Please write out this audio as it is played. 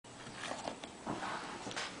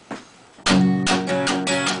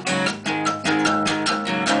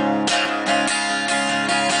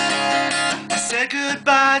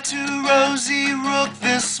goodbye to Rosie Rook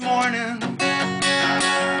this morning.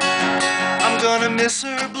 I'm gonna miss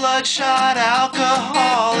her bloodshot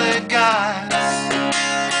alcoholic eyes.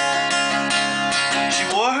 She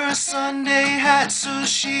wore her Sunday hat so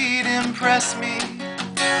she'd impress me.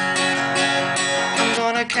 I'm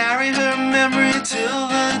gonna carry her memory till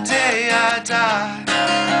the day I die.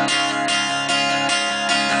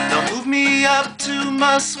 They'll move me up to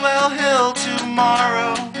Muswell Hill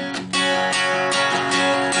tomorrow.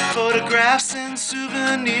 Photographs and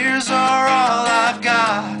souvenirs are all I've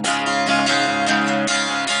got.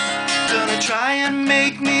 Gonna try and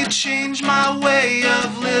make me change my way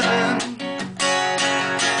of living,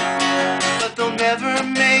 but they'll never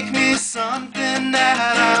make me something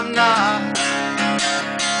that I'm not.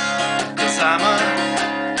 'Cause I'm a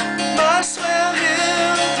Muswell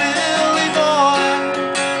hillbilly boy.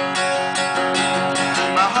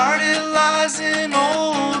 My heart, it lies in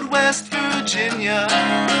old West Virginia.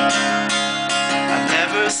 I've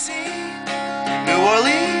never seen New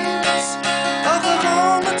Orleans,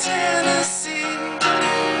 Oklahoma, Tennessee.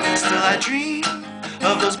 Still I dream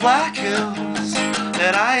of those black hills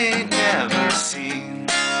that I ain't never seen.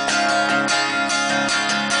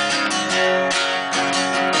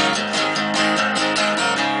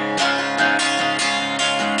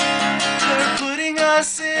 They're putting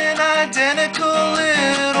us in identical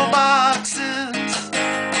little boxes.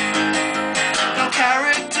 No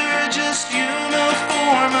character, just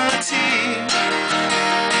uniformity.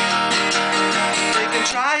 They can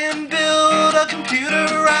try and build a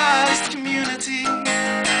computerized community,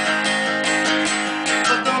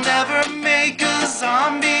 but they'll never make a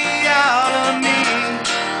zombie out of me.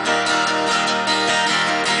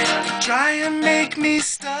 Try and make me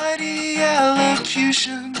study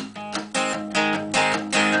elocution,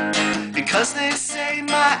 because they say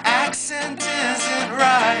my accent isn't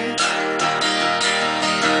right.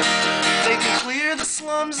 They can clear the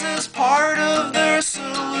slums as part of their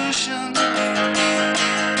solution,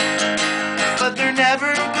 but they're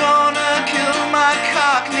never gonna kill my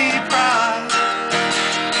Cockney pride.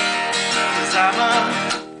 'Cause I'm a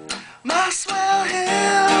Muswell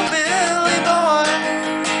hillbilly boy.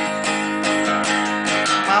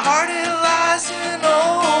 My heart, it lies in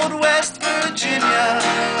old West Virginia.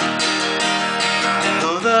 And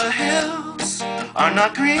though the hills are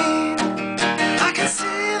not green, I can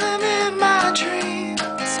see them in my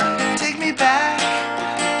dreams. Take me back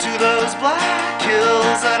to those black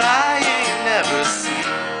hills that I ain't never seen.